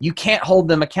 you can't hold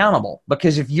them accountable.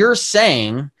 Because if you're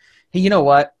saying, hey, you know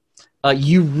what,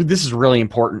 this is really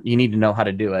important, you need to know how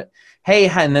to do it. Hey,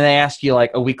 and then they ask you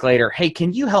like a week later, hey,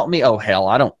 can you help me? Oh, hell,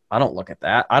 I don't look at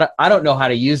that. I don't know how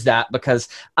to use that because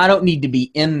I don't need to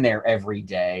be in there every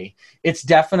day. It's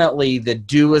definitely the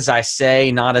do as I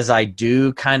say, not as I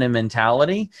do kind of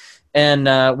mentality. And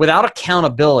without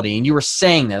accountability, and you were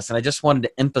saying this, and I just wanted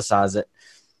to emphasize it,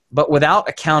 but without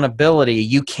accountability,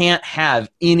 you can't have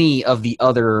any of the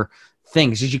other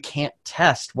things, because you can't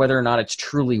test whether or not it's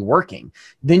truly working.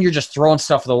 Then you're just throwing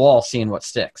stuff at the wall, seeing what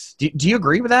sticks. Do you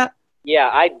agree with that? Yeah,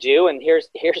 I do. And here's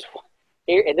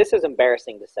and this is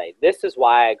embarrassing to say. This is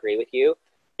why I agree with you,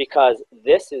 because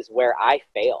this is where I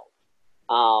failed.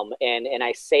 And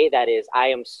I say that is I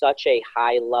am such a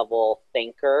high level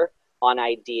thinker on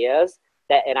ideas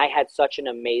and I had such an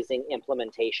amazing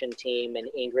implementation team, and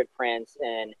Ingrid Prince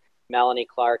and Melanie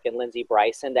Clark and Lindsay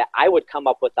Bryson, that I would come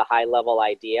up with a high level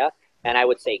idea and I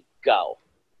would say, go.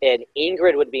 And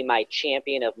Ingrid would be my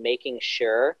champion of making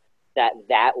sure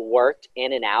that worked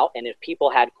in and out. And if people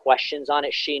had questions on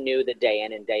it, she knew the day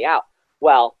in and day out.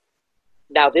 Well,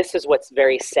 now this is what's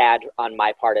very sad on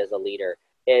my part as a leader,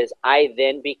 is I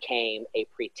then became a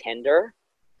pretender,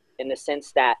 in the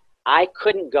sense that I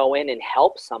couldn't go in and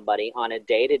help somebody on a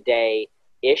day-to-day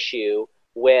issue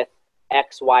with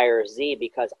X, Y, or Z,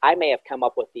 because I may have come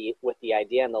up with the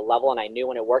idea and the level, and I knew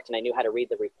when it worked, and I knew how to read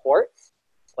the reports,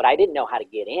 but I didn't know how to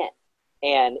get in.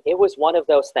 And it was one of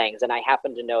those things. And I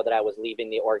happened to know that I was leaving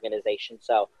the organization,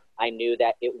 so I knew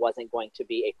that it wasn't going to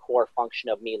be a core function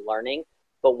of me learning.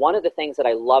 But one of the things that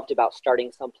I loved about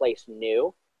starting someplace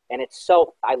new, and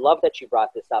I love that you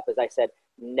brought this up, is I said,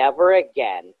 never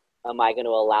again am I going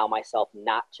to allow myself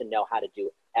not to know how to do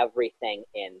everything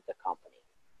in the company.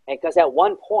 And because at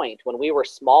one point when we were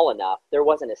small enough, there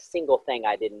wasn't a single thing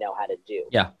I didn't know how to do.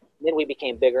 Yeah. And then we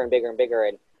became bigger and bigger and bigger,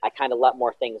 and I kind of let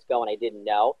more things go and I didn't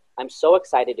know. I'm so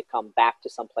excited to come back to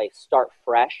someplace, start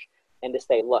fresh, and to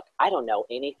say, look, I don't know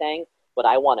anything, but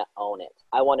I want to own it.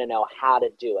 I want to know how to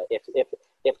do it.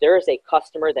 If there is a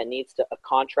customer that needs a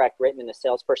contract written and the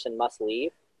salesperson must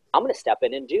leave, I'm going to step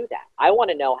in and do that. I want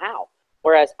to know how.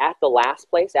 Whereas at the last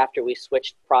place, after we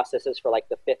switched processes for like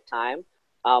the 5th time,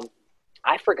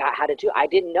 I forgot how to do it. I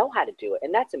didn't know how to do it.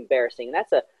 And that's embarrassing.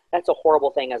 That's a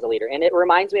horrible thing as a leader. And it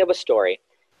reminds me of a story.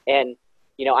 And,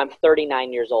 I'm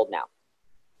 39 years old now.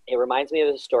 It reminds me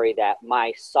of a story that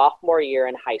my sophomore year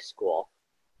in high school,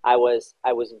 I was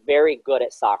very good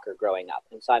at soccer growing up.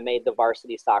 And so I made the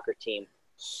varsity soccer team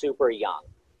super young.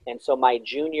 And so my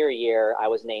junior year, I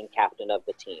was named captain of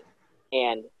the team.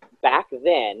 And back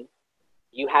then,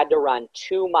 you had to run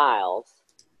 2 miles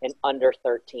in under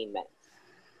 13 minutes.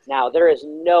 Now, there is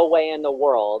no way in the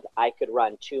world I could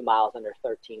run 2 miles under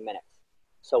 13 minutes.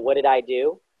 So what did I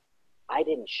do? I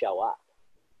didn't show up.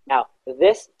 Now,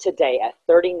 this today at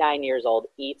 39 years old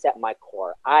eats at my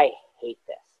core. I hate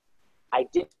this. I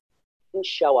didn't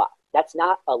show up. That's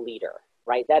not a leader,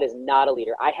 right? That is not a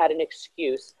leader. I had an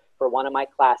excuse for one of my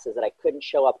classes that I couldn't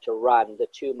show up to run the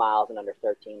 2 miles in under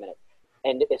 13 minutes.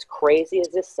 And as crazy as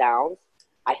this sounds,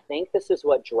 I think this is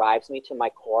what drives me to my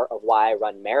core of why I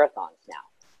run marathons now.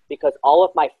 Because all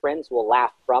of my friends will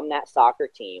laugh from that soccer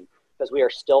team, because we are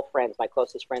still friends. My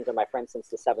closest friends are my friends since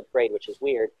the 7th grade, which is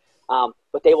weird.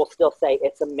 But they will still say,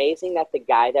 it's amazing that the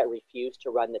guy that refused to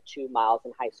run the 2 miles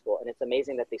in high school, and it's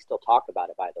amazing that they still talk about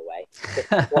it, by the way.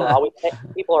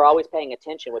 People are always paying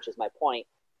attention, which is my point.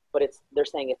 But they're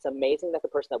saying it's amazing that the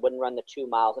person that wouldn't run the 2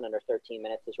 miles in under 13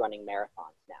 minutes is running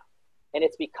marathons now. And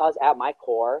it's because at my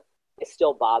core, it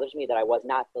still bothers me that I was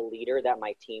not the leader that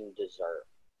my team deserved.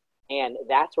 And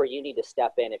that's where you need to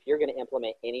step in. If you're going to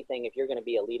implement anything, if you're going to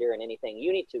be a leader in anything,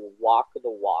 you need to walk the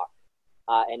walk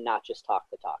and not just talk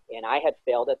the talk. And I had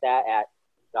failed at that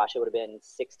it would have been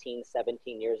 16,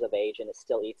 17 years of age, and it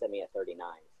still eats at me at 39.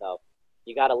 So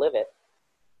you got to live it.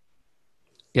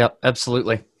 Yep,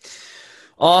 absolutely.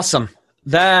 Awesome.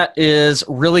 That is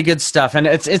really good stuff. And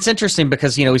it's interesting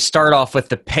because, we start off with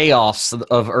the payoffs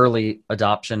of early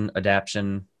adaption,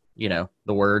 the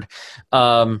word.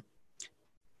 And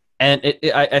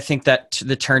I think that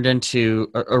turned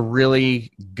into a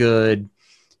really good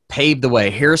paved the way.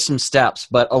 Here's some steps,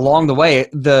 but along the way,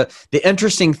 the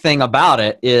interesting thing about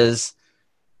it is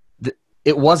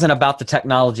it wasn't about the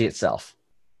technology itself.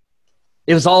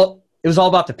 It was all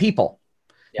about the people,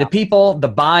 the people, the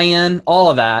buy-in, all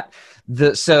of that.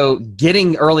 So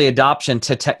getting early adoption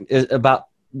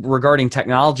regarding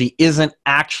technology isn't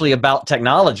actually about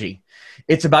technology.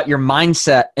 It's about your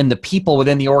mindset and the people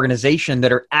within the organization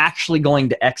that are actually going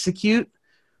to execute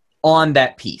on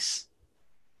that piece.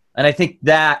 And I think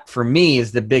that for me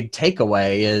is the big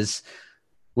takeaway is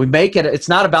it's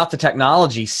not about the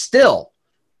technology still.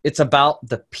 It's about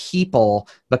the people,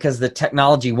 because the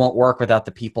technology won't work without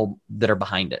the people that are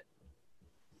behind it.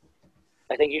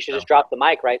 I think you should just drop the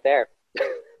mic right there.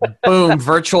 Boom,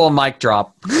 virtual mic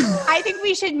drop. I think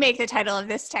we should make the title of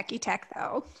this Techie Tech,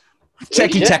 though.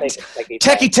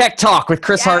 Techie Tech Talk with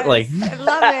Chris Hartley. I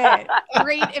love it.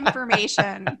 Great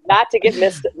information. Not to get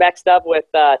mixed up with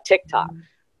TikTok.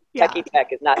 Yeah. Techie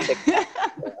Tech is not TikTok.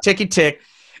 Ticky tick.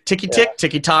 Ticky tick,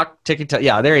 ticky tock, ticky tock.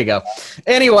 Yeah, there you go.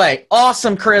 Anyway,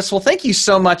 awesome, Chris. Well, thank you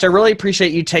so much. I really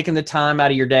appreciate you taking the time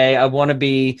out of your day. I want to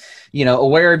be,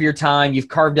 aware of your time. You've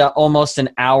carved out almost an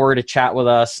hour to chat with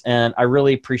us, and I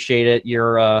really appreciate it.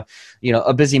 You're,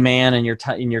 a busy man, and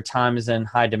your time is in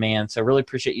high demand. So, I really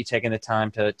appreciate you taking the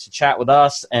time to chat with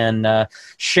us and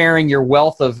sharing your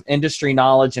wealth of industry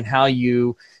knowledge and how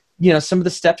you some of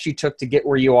the steps you took to get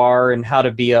where you are, and how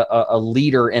to be a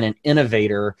leader and an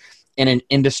innovator in an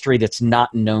industry that's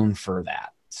not known for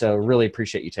that. So really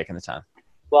appreciate you taking the time.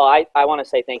 Well, I want to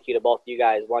say thank you to both you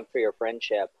guys, one for your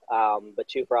friendship, but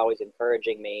two for always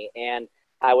encouraging me. And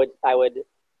I would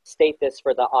state this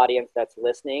for the audience that's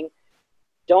listening.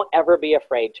 Don't ever be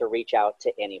afraid to reach out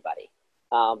to anybody,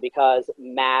 because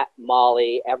Matt,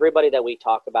 Molly, everybody that we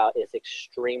talk about is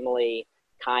extremely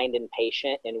kind and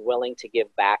patient and willing to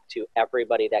give back to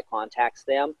everybody that contacts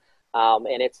them.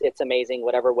 And it's amazing.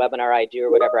 Whatever webinar I do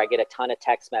or whatever, I get a ton of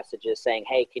text messages saying,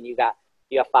 hey, you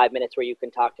have 5 minutes where you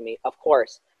can talk to me? Of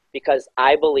course, because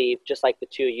I believe, just like the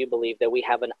two of you believe, that we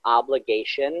have an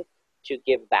obligation to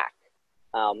give back.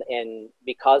 And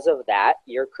because of that,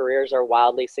 your careers are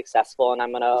wildly successful, and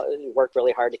I'm going to work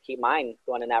really hard to keep mine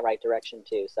going in that right direction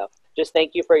too. So just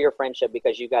thank you for your friendship,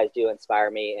 because you guys do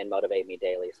inspire me and motivate me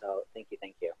daily. So thank you.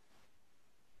 Thank you.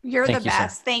 You're Thank the you,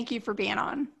 best. sir. Thank you for being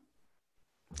on.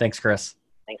 Thanks, Chris.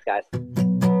 Thanks, guys.